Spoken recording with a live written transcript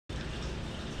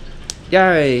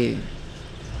Yay!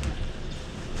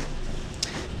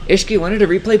 Ishkie wanted to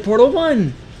replay Portal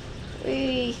 1!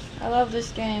 Wee! I love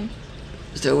this game.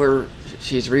 So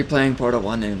she's replaying Portal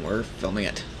 1 and we're filming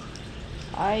it.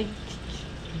 I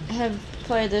have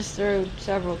played this through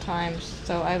several times,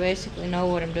 so I basically know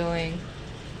what I'm doing.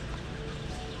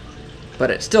 But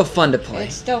it's still fun to play.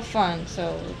 It's still fun,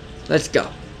 so Let's go.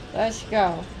 let's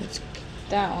go. Let's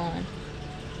That one.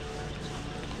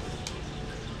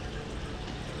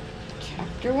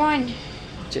 Chapter 1.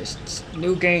 just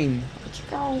new game. Let's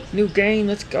go. New game,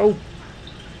 let's go.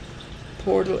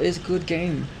 Portal is a good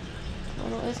game.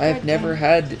 Portal is I've good never game.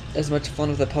 had as much fun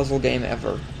with a puzzle game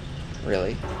ever.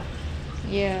 Really.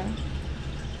 Yeah.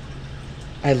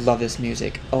 I love this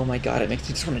music. Oh my god, it makes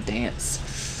me just want to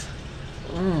dance.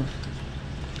 Mm.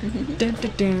 Dun, dun,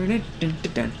 dun, dun, dun,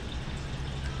 dun, dun.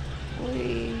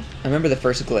 Wee. I remember the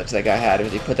first glitch that guy had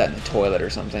was he put that in the toilet or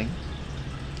something.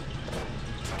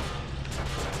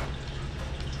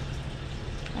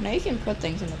 I know you can put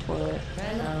things in the toilet.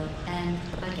 Hello, and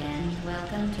again,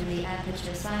 welcome to the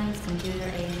Aperture Science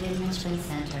Computer Aided Enrichment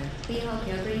Center. We hope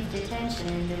your brief detention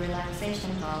in the relaxation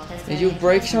vault has been Did you a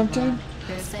break pleasant something? one.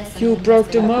 Your specimen You has broke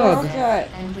the been mug.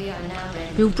 processed, and we are now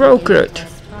ready You to broke begin the it.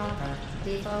 test proper.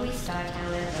 Before we start,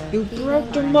 however, You keep broke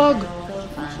in the mind mug. that all go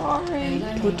fun, Sorry. and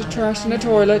learning Put the how to trash in the find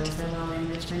toilet. rules of all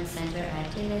Enrichment Center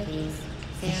activities.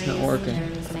 It's not Serious working.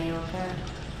 injuries may occur.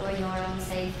 For your own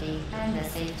safety and the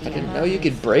safety I of didn't know you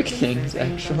could others, break please things,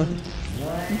 refrain from actually.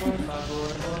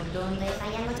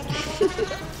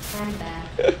 Stand back.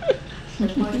 The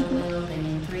portal will open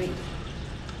in 3,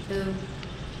 2,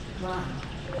 1.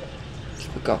 Here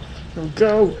we go. Here we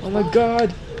go. Oh my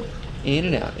god. In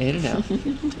and out, in and out.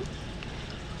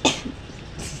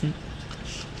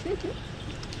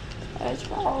 Let's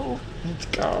go. Let's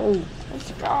go.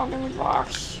 Let's go. Give me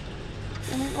box.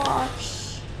 Give me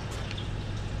box.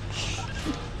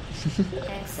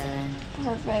 Excellent.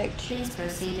 Perfect. Please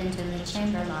proceed into the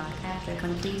chamber lock after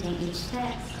completing each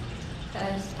test.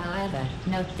 First, however,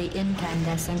 note the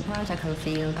incandescent particle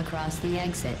field across the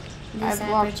exit. This I've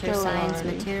walked Aperture through it Science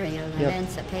already. Material Yep.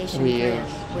 Emancipation We are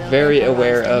Grid will very vaporize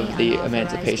aware any of the unauthorized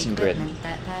emancipation grid. equipment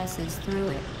that passes through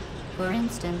it. For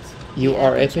instance, You the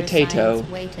are a Aperture potato. Science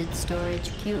weighted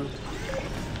storage cube.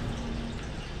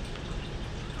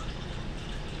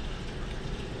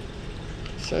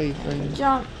 So you can...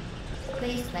 Jump.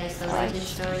 Please place the weighted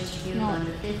storage cube No. on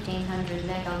the 1500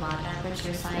 megawatt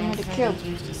Aperture Science the cube.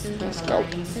 heavy-duty super Let's go.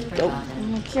 lighting super Go. button. Give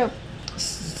me cube.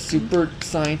 Super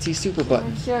sciencey super Give me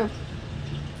button. cube.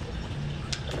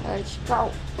 Let's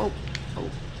go. Oh. Oh.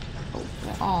 Oh.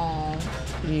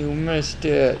 Oh. You missed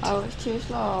it. I was too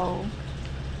slow.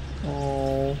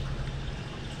 Oh.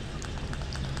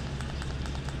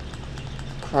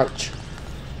 Crouch.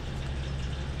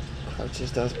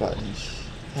 Crouches those buttons.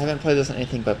 I haven't played this on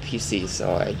anything but PC,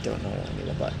 so I don't know any of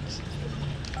the buttons.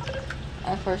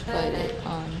 I first played it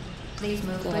on Please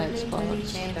move the quickly to the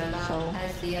Xbox, chamber lock so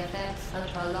as the effects of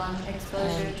prolonged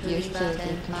exposure I'm to the used to the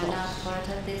button are controls. not part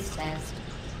of this test.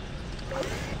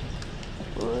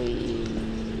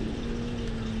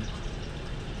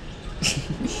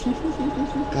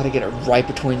 Gotta get it right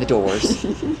between the doors.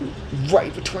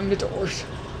 Right between the doors.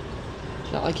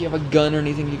 It's not like you have a gun or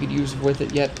anything you could use with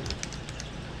it yet.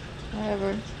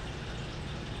 Whatever.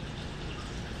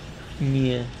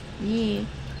 Yeah. Yeah.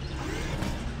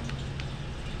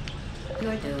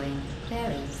 You're doing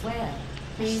very well.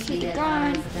 Please see be the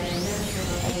advised gun. that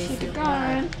I see the inertial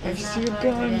gun. supply I is see not a part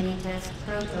gun. of any test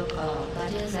protocol,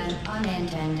 but is an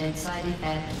unintended side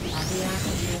effect of the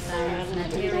Aperture Science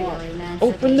Material Emancipation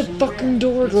Open the fucking Grid,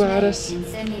 door, which may, Gladys. in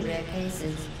semi-rare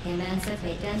cases,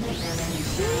 emancipate dental filling,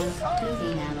 gums,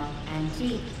 tooth enamel, and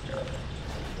teeth.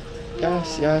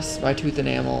 Yes, yes, my tooth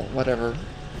enamel, whatever.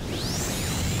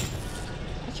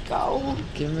 Let's go.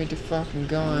 Give me the fucking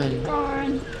gun.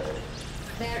 Gone.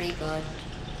 Very good.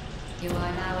 You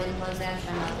are now in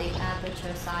possession of the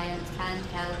Aperture Science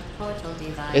handheld portal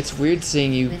device. It's weird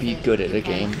seeing you With be it, good at you a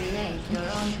can game. create your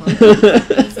own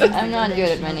portal. I'm not good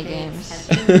at many Relational games. bits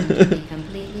have proven to be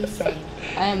completely safe.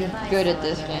 I am The device, good at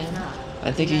this however, is game. not.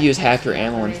 I think you That use half your touch the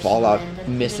ammo in operational Fallout end of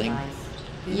the missing. device.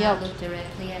 Do Yep. not look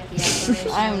directly at the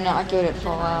operational I am not end good of at the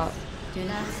Fallout. device. Do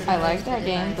not I like submerge that the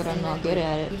game, device but I'm in not liquid, good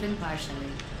at it. even partially.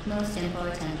 Most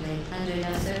importantly, under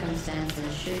no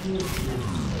circumstances should you.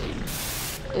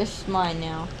 This is mine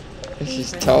now. This Please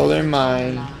is proceed totally to the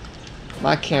mine. chamber lock.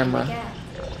 My Find the camera. gap.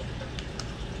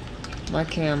 My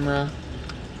camera.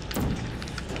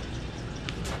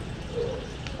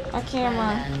 My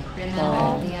camera. Remember,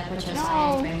 Oh. the Aperture No.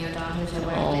 Science Bring Your Daughter to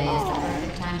Work Oh. Day is the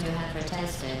perfect time to have her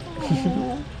tested.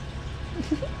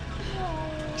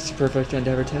 It's the perfect time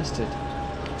to ever test it.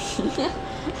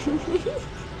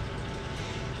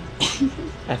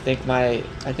 I think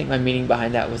my meaning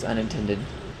behind that was unintended.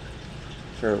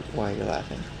 For why you're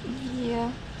laughing.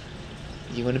 Yeah.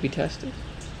 You want to be tested?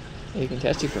 You can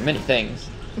test you for many things.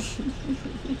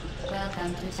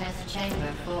 Welcome to test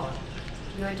chamber 4.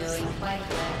 You're doing quite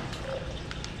well.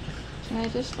 Can I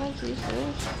just like use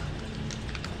this?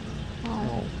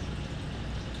 Oh.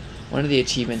 One of the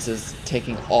achievements is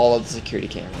taking all of the security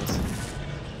cameras.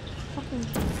 Fucking.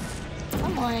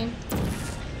 Come on.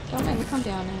 Don't make me come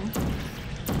down there.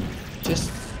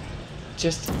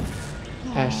 Just.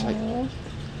 Ash, like, Aw.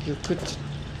 you could.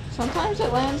 Sometimes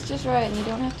it lands just right and you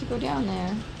don't have to go down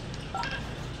there.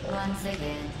 Once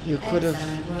again, You could have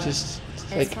excellent work. just,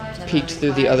 As like, part of peeked our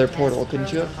through the other required portal, test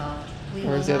couldn't you have? protocol, we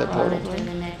Where's the will other not portal? monitor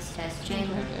the next test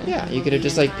chamber. Yeah, It you will could have be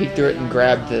just, like, peeked through it and entirely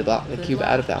grabbed on your the own. Good cube luck.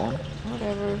 out of that one.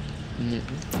 Whatever.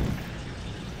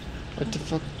 What the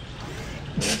fuck?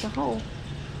 There's a hole.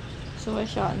 So I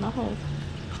shot in the hole.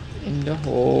 In the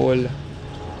hole.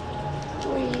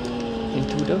 Whee!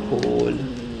 Into the hole.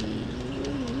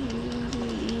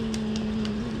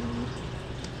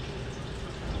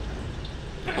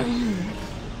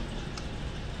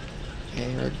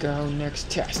 Here we go, next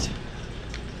test.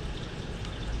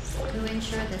 To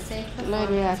ensure the safe Delayed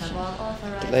performance reaction. of all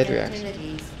authorized Delayed reaction.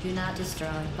 activities, do not destroy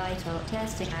vital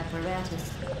testing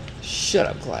apparatus. Shut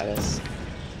up, Gladys.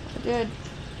 I did.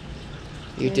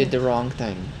 You Yeah. did the wrong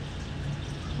thing.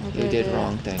 I You did it.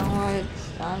 wrong thing. Oh,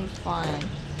 I'm fine.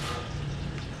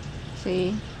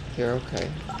 See? You're okay.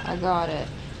 I got it.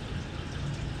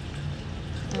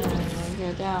 And I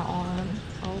get that on.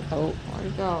 Oh. Where'd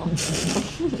it go?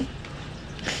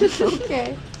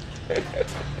 Okay.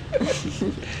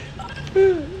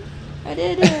 I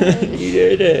did it. You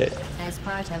did it. As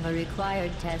part of a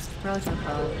required test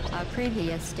protocol, our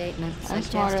previous statement I'm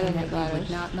smarter suggesting than that you we would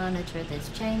guys. not monitor this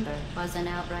chamber was an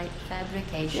outright You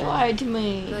fabrication. lied to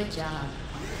me. Good job.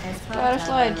 As part Gladys of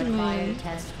lied our to me. required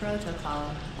test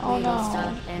protocol, Oh, we will no.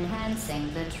 stop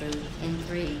enhancing the truth in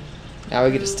 3. Now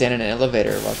we get to stand in an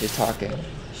elevator while she's talking.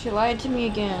 She lied to me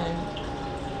again.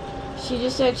 She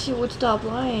just said she would stop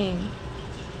lying.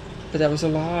 But that was a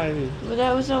lie. But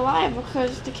that was a lie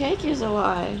because the cake is a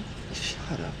lie.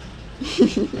 Shut up.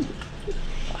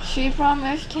 She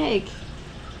promised cake.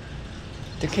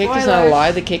 The cake is not a Spoilers.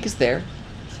 lie. The cake is there.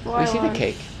 Spoilers. We see the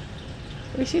cake.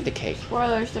 We see the cake.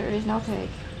 Spoilers, there is no cake.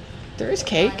 There is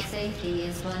cake. Gun safety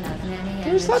is one of many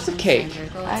There's lots of enrichment cake.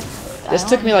 center I, goals. This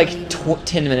took me like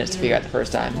 10 minutes to figure out the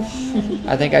first time.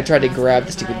 I think I tried to grab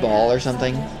the stupid ball or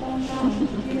something.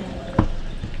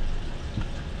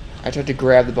 I tried to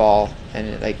grab the ball and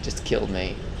it like just killed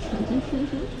me.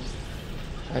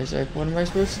 I was like, what am I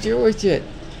supposed to do with it?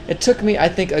 It took me, I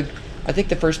think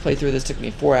the first playthrough of this took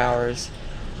me 4 hours,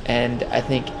 and I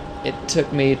think it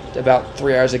took me about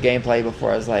 3 hours of gameplay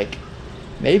before I was like,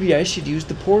 maybe I should use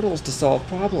the portals to solve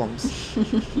problems.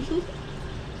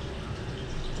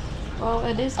 Well,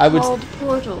 it is I would- called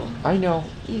Portal. I know.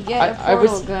 You get a I was-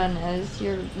 portal gun as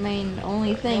your main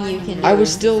only thing you can do. I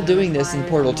was still doing this in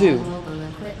Portal 2.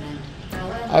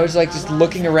 I was like just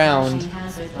looking around,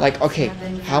 like, okay,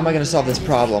 how am I gonna solve this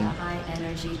problem?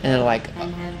 And then like,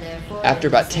 after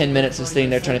about 10 minutes of sitting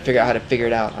there trying to figure out how to figure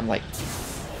it out, I'm like,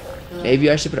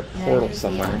 maybe I should put a portal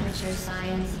somewhere.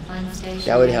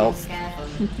 That would help.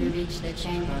 To reach the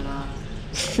chamber lock.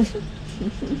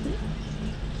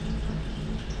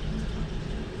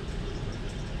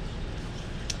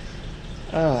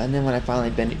 Oh, and then when I finally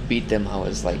beat them, I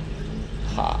was like,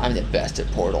 ha, I'm the best at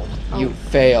Portal. You Oh.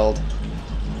 failed.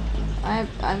 I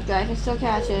can still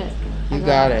catch it. I You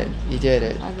got it. You did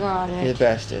it. I got You're the it.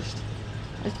 bestest.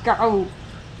 Let's go.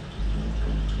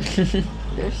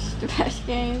 This is the best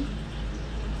game.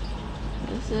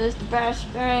 This is the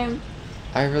best game.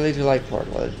 I really do like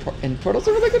Portal. And Portal's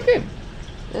a really good game.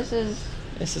 This is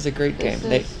This is a great game.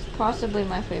 this is possibly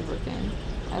my favorite game.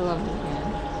 I love this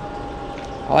game.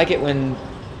 I like it when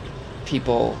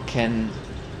people can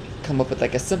come up with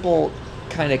like a simple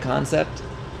kind of concept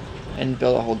and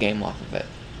build a whole game off of it.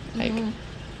 Like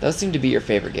those seem to be your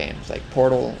favorite games, like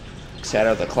Portal,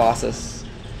 Shadow of the Colossus.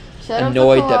 Shadow of the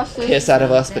Annoyed the Colossus- piss out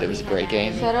of us, but it was a great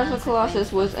game. Shadow of the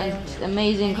Colossus was an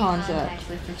amazing concept.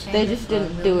 They just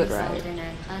didn't do it right.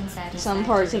 Some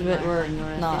parts of it were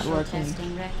not working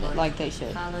like they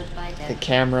should. The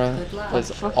camera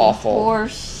was Fucking awful.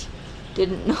 horse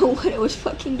didn't know what it was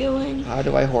fucking doing. How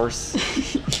do I horse?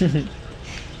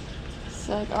 It's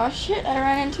like, oh shit, I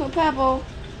ran into a pebble.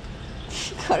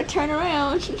 Gotta turn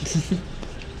around.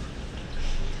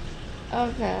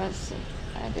 Okay, let's see.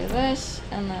 I do this,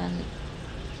 and then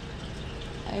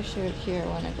I shoot here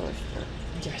when it goes through.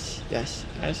 Yes, yes,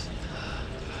 yes.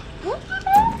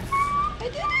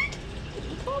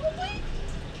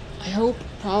 hope.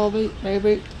 Probably.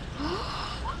 Maybe.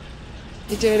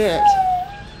 You did it.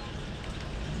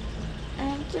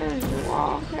 And there's a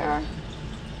wall here.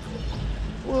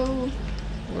 Woo.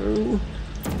 Woo.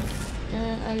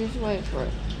 And I just wait for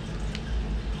it.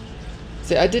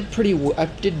 See, I did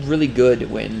really good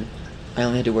when I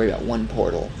only had to worry about one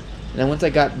portal. And then once I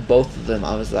got both of them,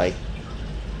 I was like,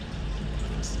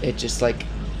 it just like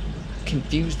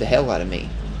confused the hell out of me.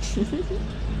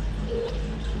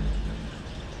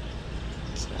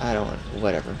 I don't,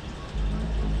 whatever.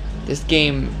 This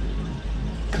game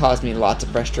caused me lots of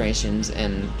frustrations,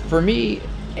 and for me,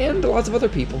 and lots of other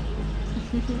people.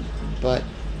 But,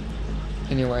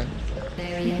 anyway.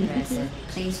 Very impressive.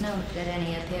 Please note that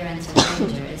any appearance of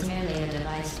danger is merely a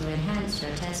device to enhance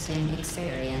your testing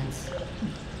experience.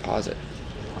 Pause it.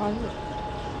 Pause it.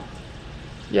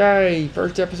 Yay!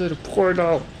 First episode of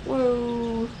Portal!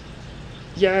 Woo.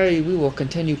 Yay! We will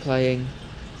continue playing.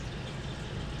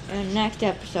 And next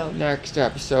episode. Next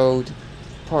episode.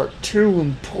 Part 2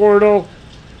 in Portal.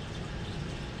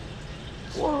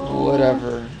 Whoa.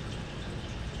 Whatever.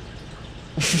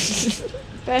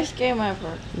 Best game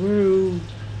ever. Woo.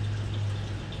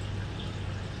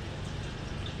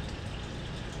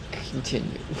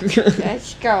 Continue.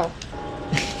 Let's go.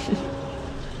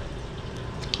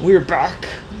 We're back.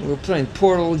 We're playing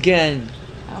Portal again.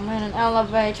 I'm in an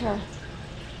elevator.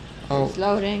 Oh, It's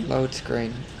loading. load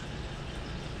screen.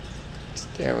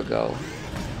 There we go.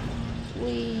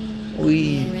 Wee.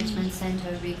 The Enrichment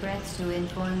Center regrets to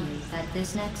inform you that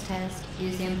this next test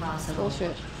is impossible.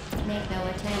 Bullshit. Make no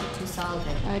attempt to solve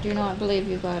it. I do not believe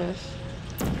you, Gladys.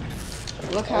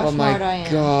 Look how Oh my smart I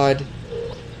am. god.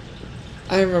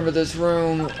 I remember this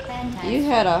room. You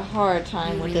had a hard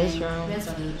time with this room.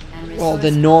 Well,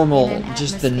 the normal,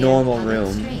 just the normal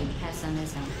room.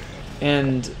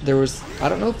 And there was, I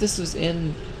don't know if this was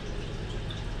in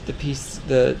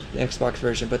the Xbox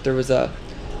version, but there was a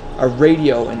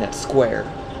radio in that square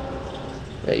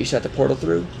that you shot the portal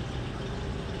through.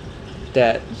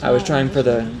 That I was trying for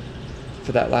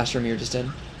that last room you were just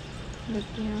in. But,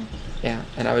 yeah. Yeah,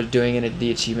 and I was doing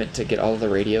the achievement to get all of the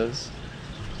radios.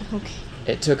 Okay.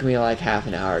 It took me like half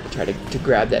an hour to try to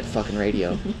grab that fucking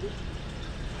radio.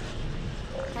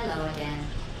 Hello again.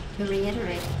 To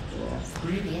reiterate,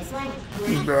 previous life.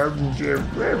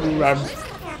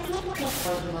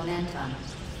 Momentum.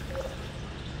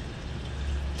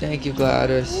 Thank you,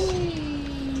 Gladys.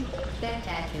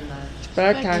 Spectacular.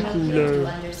 Spectacular. To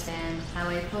understand how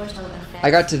a portal affects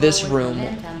I got to this forward room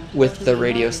momentum with or the to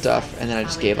radio emphasize stuff, and then I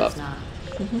just how it gave does up. not.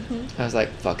 I was like,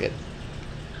 fuck it.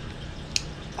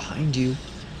 Behind you.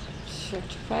 Shut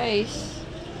your face.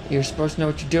 You're supposed to know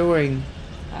what you're doing.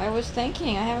 I was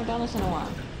thinking. I haven't done this in a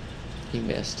while. You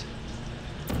missed.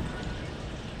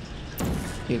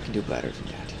 You can do better than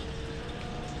that.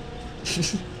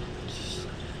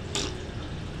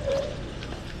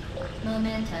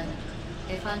 Momentum,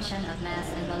 a function of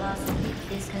mass and velocity,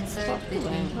 is conserved Stop between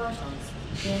moving. portals.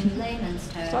 In layman's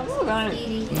terms, Stop moving.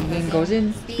 speedy Thing goes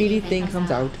in, speedy thing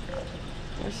comes out.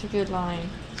 That's a good line.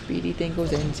 Speedy thing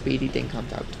goes in, speedy thing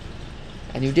comes out.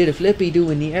 And you did a flippy do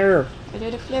in the air. I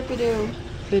did a flippy do.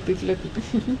 Flippy flippy.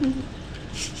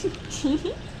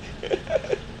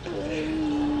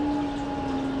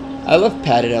 I love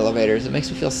padded elevators. It makes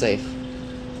me feel safe.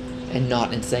 And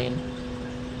not insane.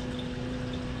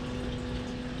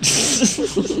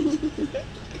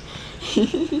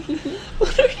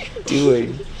 What are you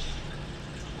doing?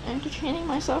 Entertaining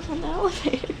myself in the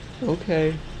elevator.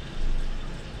 Okay.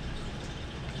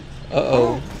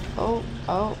 Uh-oh.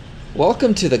 Oh.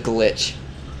 Welcome to the glitch.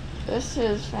 This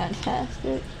is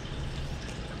fantastic.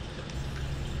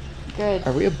 Good.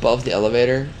 Are we above the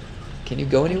elevator? Can you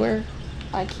go anywhere?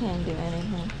 I can't do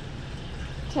anything.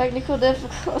 Technical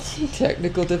difficulty.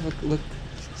 Technical difficulty.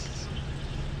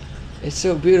 It's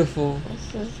so beautiful.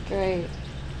 This is great.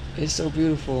 It's so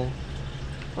beautiful.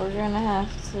 We're gonna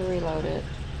have to reload it.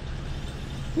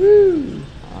 Woo!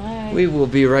 Alright. We will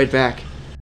be right back.